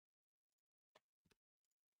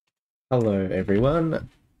Hello everyone,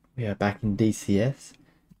 we are back in DCS.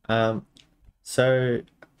 So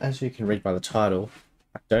as you can read by the title,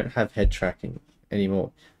 I don't have head tracking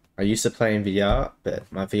anymore. I used to play in VR,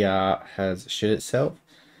 but my VR has shit itself.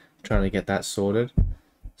 I'm trying to get that sorted.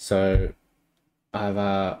 So I've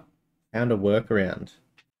found a workaround.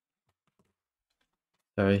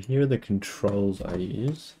 So here are the controls I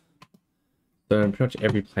use. So pretty much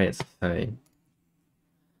every plane's the same.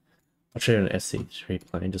 I'll show you an SC3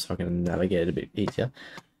 plane just so I can navigate a bit easier.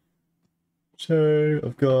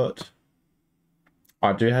 So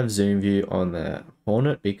I do have zoom view on the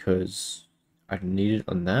Hornet because I need it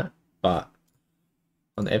on that, but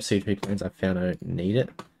on the FC3 planes I found I don't need it.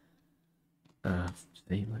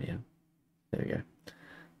 See, yeah, there we go.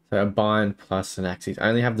 So a bind plus an axis. I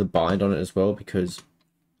only have the bind on it as well because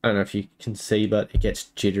I don't know if you can see, but it gets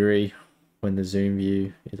jittery when the zoom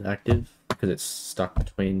view is active because it's stuck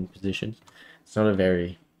between positions. It's not a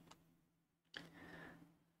very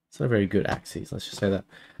good axis, let's just say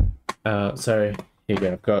that. So here we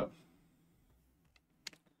go. I've got,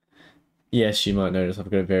 yes, you might notice I've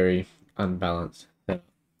got a very unbalanced setup,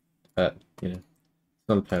 but you know, it's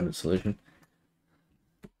not a permanent solution.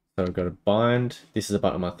 So I've got a bind. This is a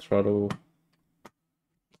button on my throttle,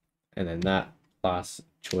 and then that plus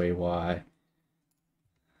joy Y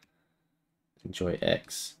and joy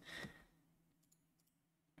X,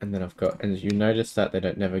 and then I've got, and you notice that they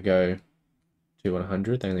don't never go to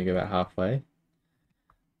 100. They only go about halfway.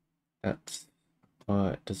 That's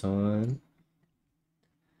by design.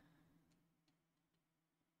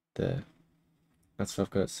 There. That's what I've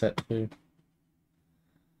got it set to.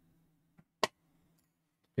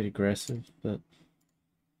 Bit aggressive, but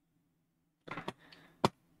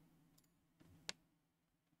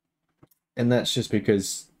and that's just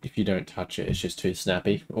because if you don't touch it, it's just too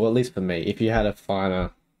snappy. Or at least for me, if you had a finer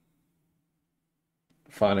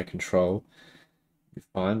control, you're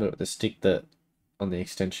fine. But the stick that on the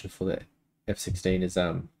extension for the F16 is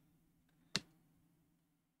it's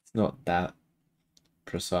not that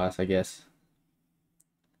precise, I guess.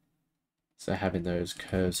 So having those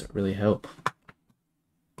curves really help.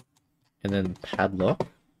 And then padlock.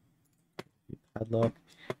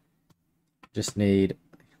 Just need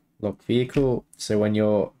lock vehicle. So when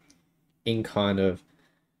you're in kind of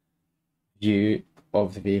view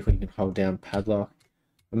of the vehicle, you can hold down padlock.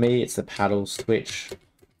 For me, it's the paddle switch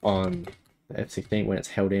on the F16. When it's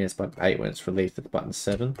held in, it's button 8. When it's released, it's button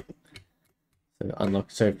 7. So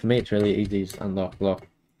unlock. So for me, it's really easy to unlock, lock.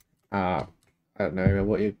 I don't know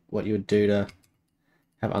what you would do to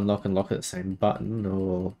have unlock and lock at the same button,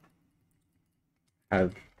 or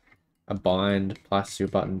have a bind plus your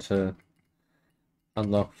button to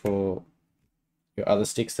unlock for your other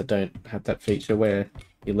sticks that don't have that feature where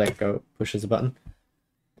you let go, it pushes a button.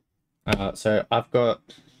 So I've got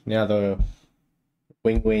now the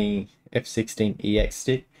Wing F16 EX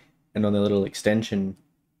stick, and on the little extension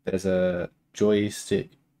there's a joystick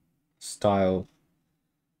style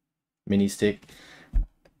mini stick,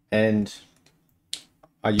 and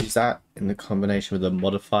I use that in the combination with a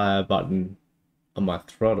modifier button on my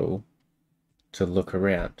throttle to look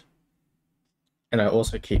around. And I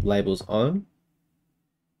also keep labels on,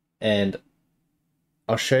 and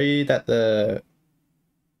I'll show you that the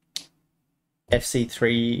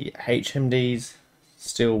FC3 HMDs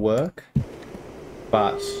still work,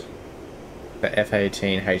 but the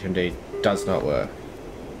F18 HMD does not work.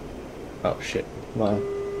 Oh shit, my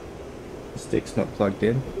stick's not plugged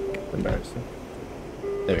in. Embarrassing.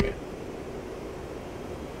 There we go.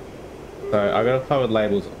 So I got to play with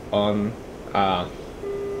labels on.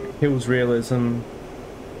 Hills realism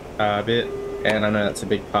a bit, and I know that's a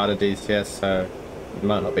big part of DCS, so it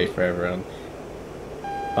might not be for everyone,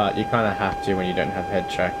 but you kind of have to when you don't have head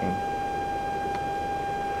tracking.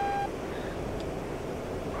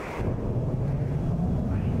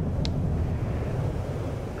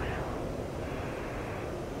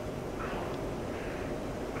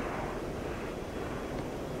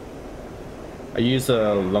 I use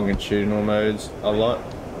the longitudinal modes a lot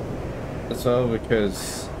as well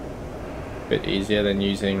because bit easier than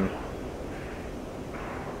using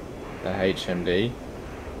the HMD.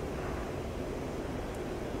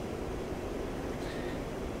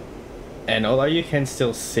 And although you can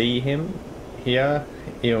still see him here,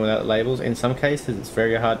 even without labels, in some cases it's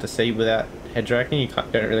very hard to see without head tracking. You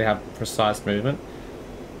don't really have precise movement.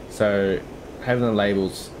 So having the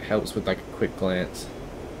labels helps with like a quick glance.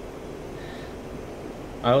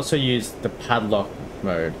 I also use the padlock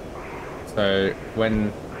mode. So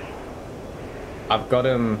when I've got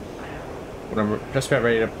him, when I'm just about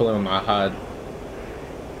ready to pull him on my HUD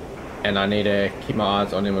and I need to keep my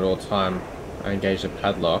eyes on him at all time, I engage the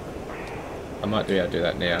padlock. I might be able to do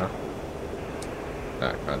that now. No,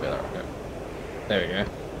 I can't do that right now. There we go.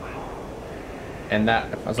 And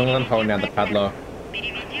that, as long as I'm holding down the padlock,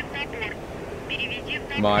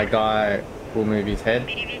 my guy will move his head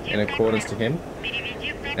in accordance to him.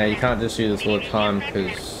 Now you can't just do this all the time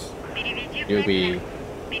because you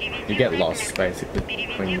get lost basically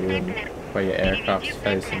when you're in where your aircraft's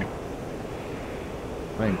facing.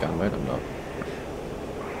 I'm in gun mode, I'm not.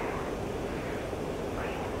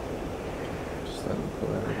 Just let him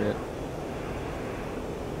pull out a bit.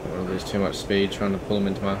 I don't want to lose too much speed trying to pull him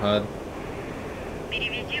into my HUD.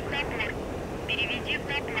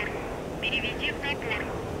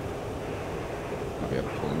 I'll be able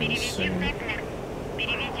to pull him in soon.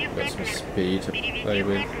 Got some speed to play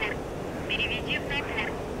with.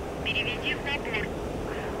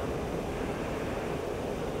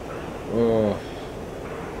 Oh.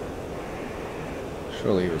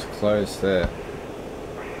 Surely he was close there.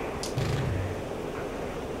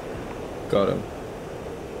 Got him.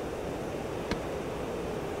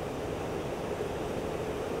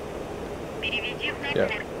 Yeah.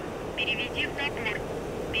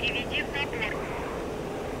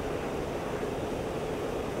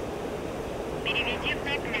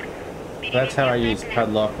 That's how I use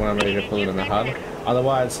padlock when I'm ready to pull it in the HUD.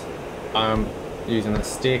 Otherwise, I'm using the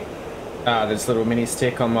stick, this little mini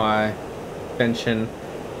stick on my extension,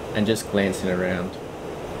 and just glancing around.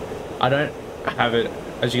 I don't have it,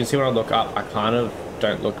 as you can see when I look up, I kind of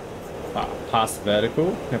don't look past the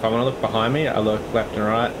vertical. If I want to look behind me, I look left and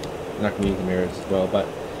right, and I can use the mirrors as well, but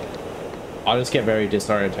I just get very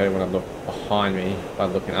disorientated when I look behind me by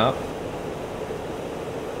looking up.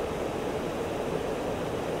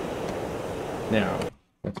 Now,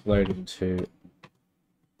 let's load into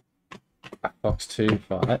a Fox 2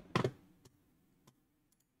 fight,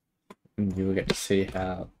 and you will get to see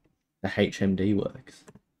how the HMD works.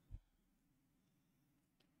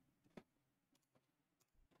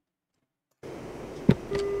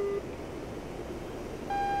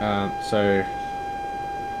 So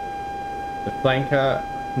the flanker,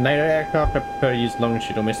 NATO aircraft, I prefer to use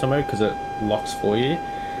longitudinal missile mode because it locks for you.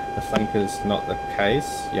 The flanker's not the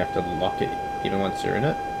case, you have to lock it even once you're in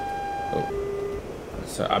it. Oh.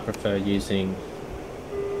 So I prefer using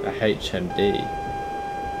a HMD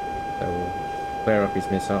that will clear up his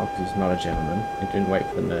missile because he's not a gentleman. He didn't wait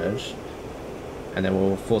for the merge. And then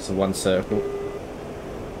we'll force a one circle,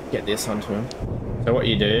 get this onto him. So what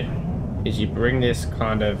you do is you bring this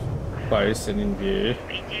kind of close and in view,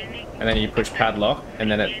 and then you push padlock,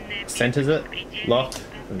 and then it centers it, lock,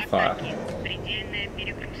 and fire.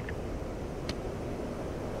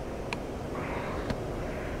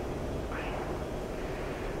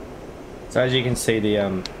 So as you can see,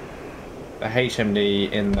 the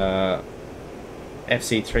HMD in the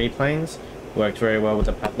FC3 planes worked very well with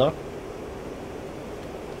the padlock.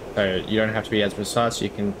 So you don't have to be as precise, you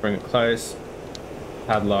can bring it close,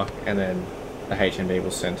 padlock, and then the HMD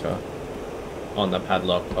will center on the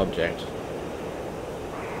padlock object.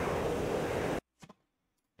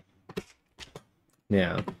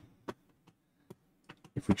 Now,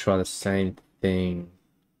 if we try the same thing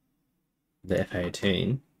with the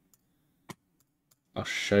F-18, I'll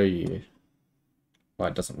show you why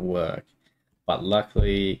it doesn't work. But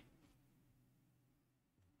luckily,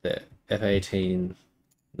 the F-18,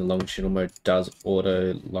 the longitudinal mode, does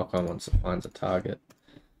auto lock on once it finds a target.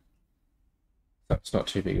 So it's not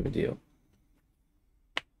too big of a deal.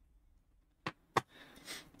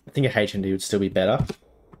 I think a HMD would still be better,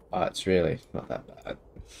 but it's really not that bad.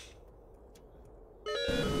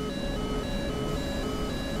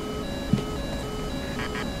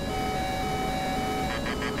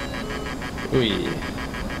 Ui,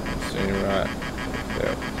 soon right.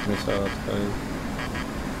 Yeah, missile close.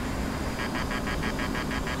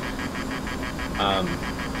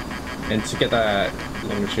 And to get that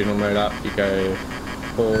longitudinal mode up, you go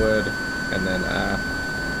forward and then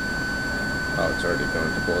oh, it's already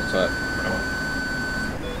going to board side.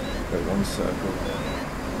 Go one circle.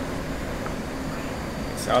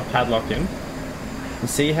 So I'll padlock him. You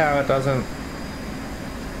see how it doesn't?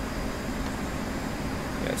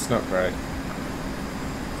 Yeah, it's not great.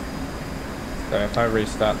 So if I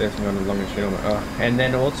restart this, I'm going to longitudinal mode. Oh. And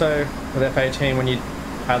then also with F-18, when you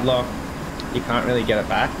padlock, you can't really get it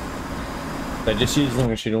back. So just use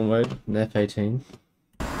longitudinal mode in F-18.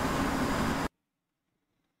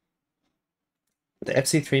 The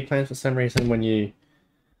FC3 planes, for some reason, when you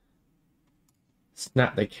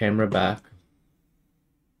snap the camera back,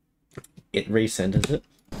 it recenters it.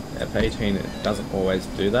 F-18, it doesn't always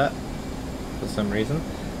do that for some reason.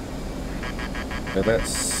 So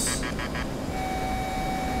let's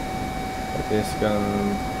put this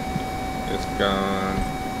gun is gone.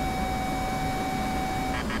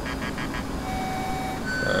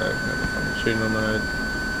 So, longitudinal mode.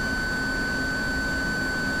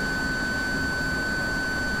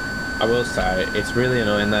 I will say, it's really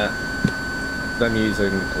annoying that I'm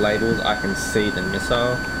using labels, I can see the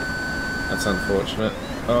missile. That's unfortunate.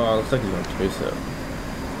 Oh, looks like he's on 2 so.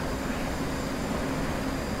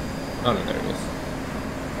 Oh no, there it is.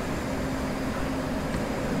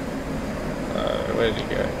 Where did he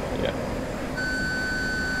go? Yeah.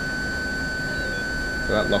 So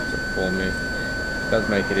that locks it for me. It does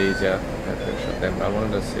make it easier. I could have shot them, but I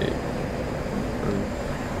wanted to see.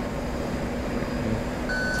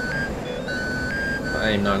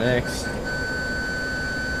 Aim 9X.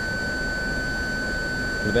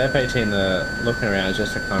 With the F-18, looking around is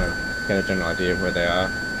just to kind of get a general idea of where they are.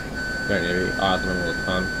 You don't need to be eyes on them all the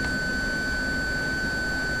time.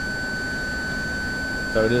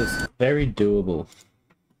 So it is very doable.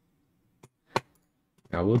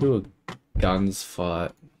 Now we'll do a guns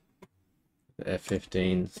fight.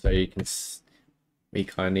 F-15, so you can. We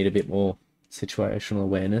kind of need a bit more situational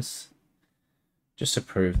awareness, just to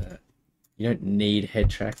prove that you don't need head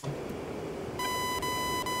tracking.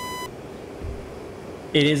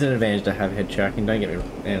 It is an advantage to have head tracking, don't get me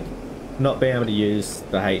wrong, and not being able to use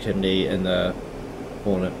the HMD and the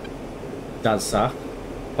Hornet does suck,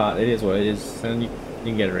 but it is what it is, and you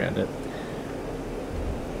can get around it.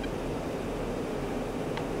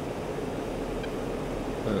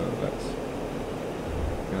 Oh, that's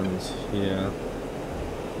guns here.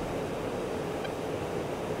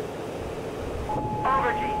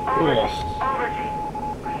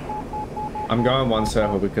 I'm going one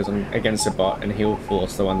circle because I'm against a bot and he'll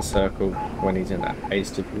force the one circle when he's in that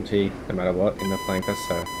ace difficulty no matter what in the flanker,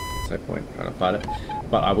 so there's no point trying to fight it.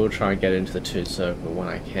 But I will try and get into the 2 circle when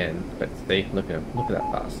I can. But see, look at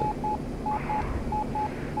that bastard.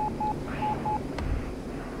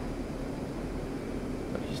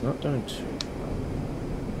 But he's not doing too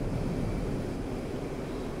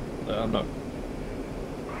well. I'm not.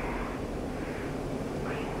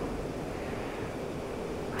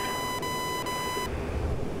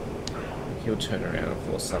 He'll turn around and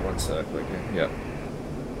force that one circle again. Yep.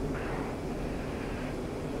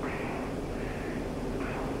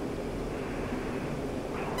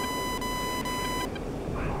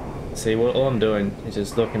 See, all I'm doing is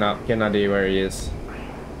just looking up, getting an idea where he is.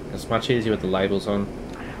 It's much easier with the labels on.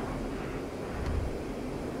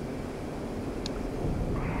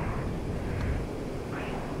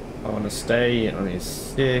 I want to stay on his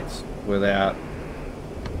 6 without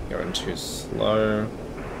going too slow.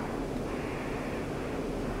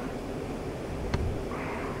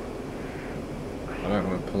 I don't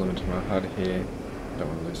want to pull him into my HUD here. Don't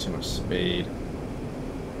want to lose too much speed.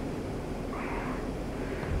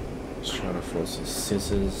 Just trying to force his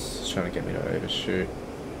scissors. Just trying to get me to overshoot.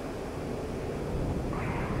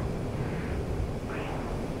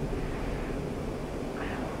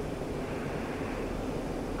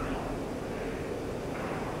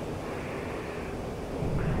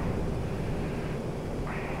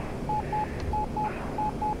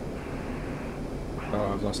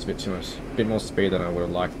 I've lost a bit more speed than I would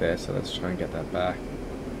have liked there, so let's try and get that back.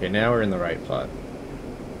 Okay, now we're in the right fight.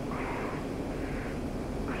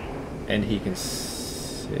 And he can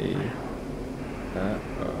see that.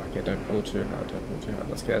 Oh, okay, don't pull too hard, don't pull too hard.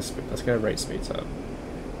 Let's get our rate speeds up.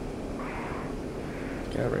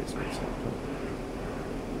 Get our rate speeds up.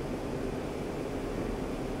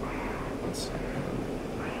 Let's see.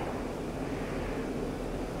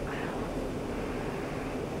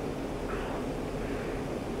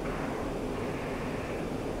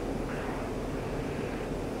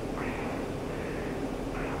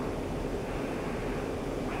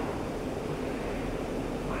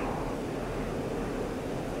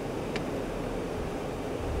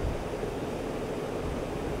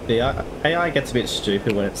 The AI gets a bit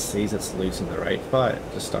stupid when it sees it's losing the rate fight. It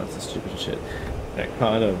just starts the stupid shit. And it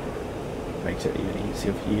kind of makes it even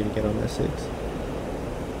easier for you to get on their 6.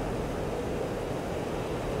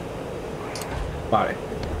 But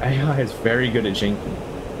AI is very good at jinking.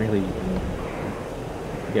 Really,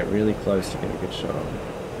 you get really close to get a good shot on.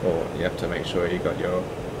 Or you have to make sure you got your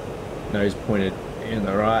nose pointed in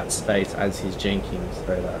the right space as he's jinking,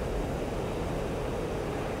 so that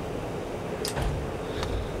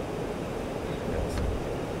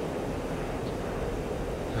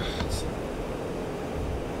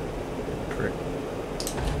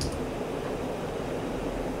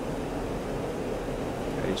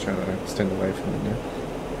trying to extend away from it now.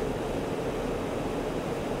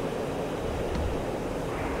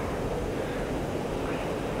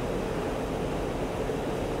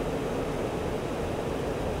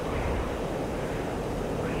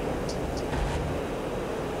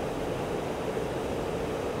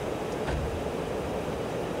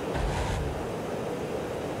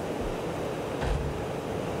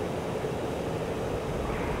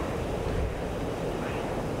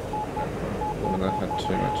 one that had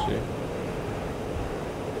too much here.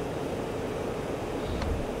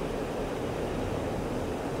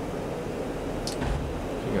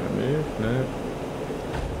 You gotta move? No.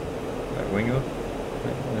 That wing off?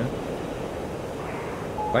 No.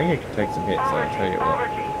 I think it can take some hits, I'll tell you what.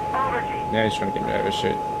 Now he's trying to get me to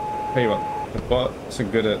overshoot. Tell you what, the bots are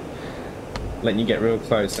good at letting you get real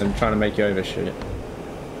close and trying to make you overshoot.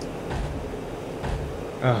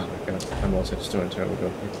 Oh my god, I'm also just doing a terrible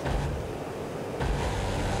job here.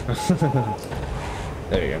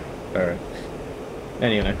 There we go. Alright.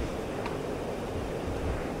 Anyway.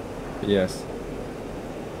 But yes.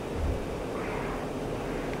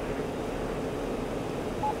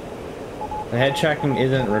 The head tracking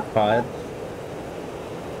isn't required.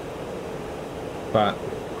 But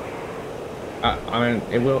I mean,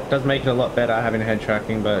 it does make it a lot better having head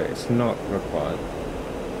tracking, but it's not required.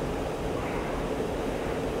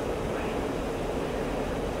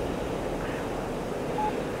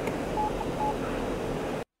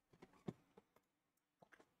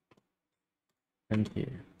 Thank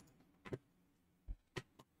you.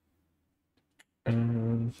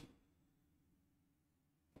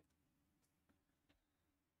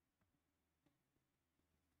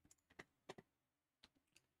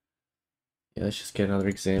 Yeah, let's just get another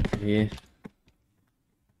example here.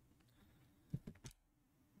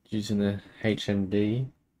 Using the HMD. I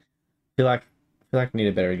feel like I need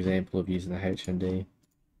a better example of using the HMD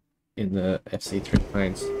in the FC3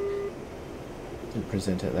 planes. Didn't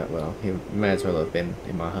present it that well. It may as well have been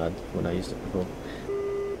in my HUD when I used it before.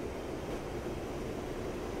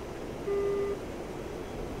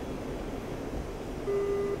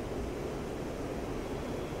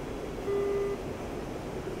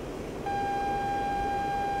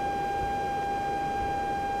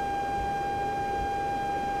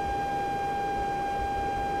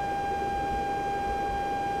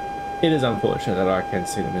 It is unfortunate that I can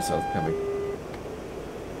see the missiles coming.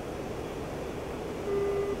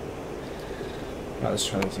 Right, let's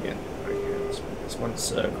try this again. Okay, let's put this one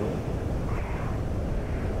circle.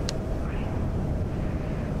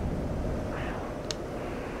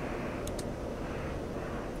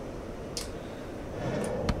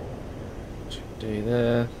 Do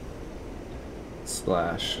there.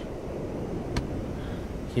 Slash.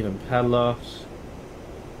 Keep them padlocked.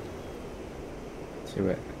 See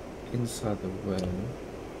where inside the well.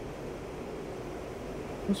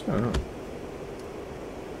 What's going on?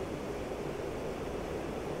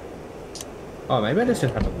 Oh, maybe I just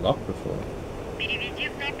didn't have it locked before.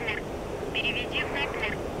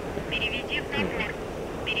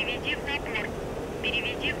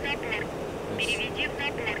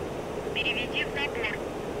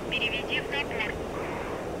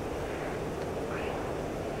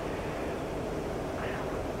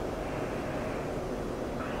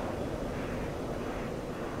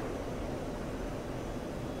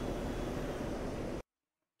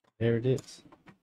 There it is.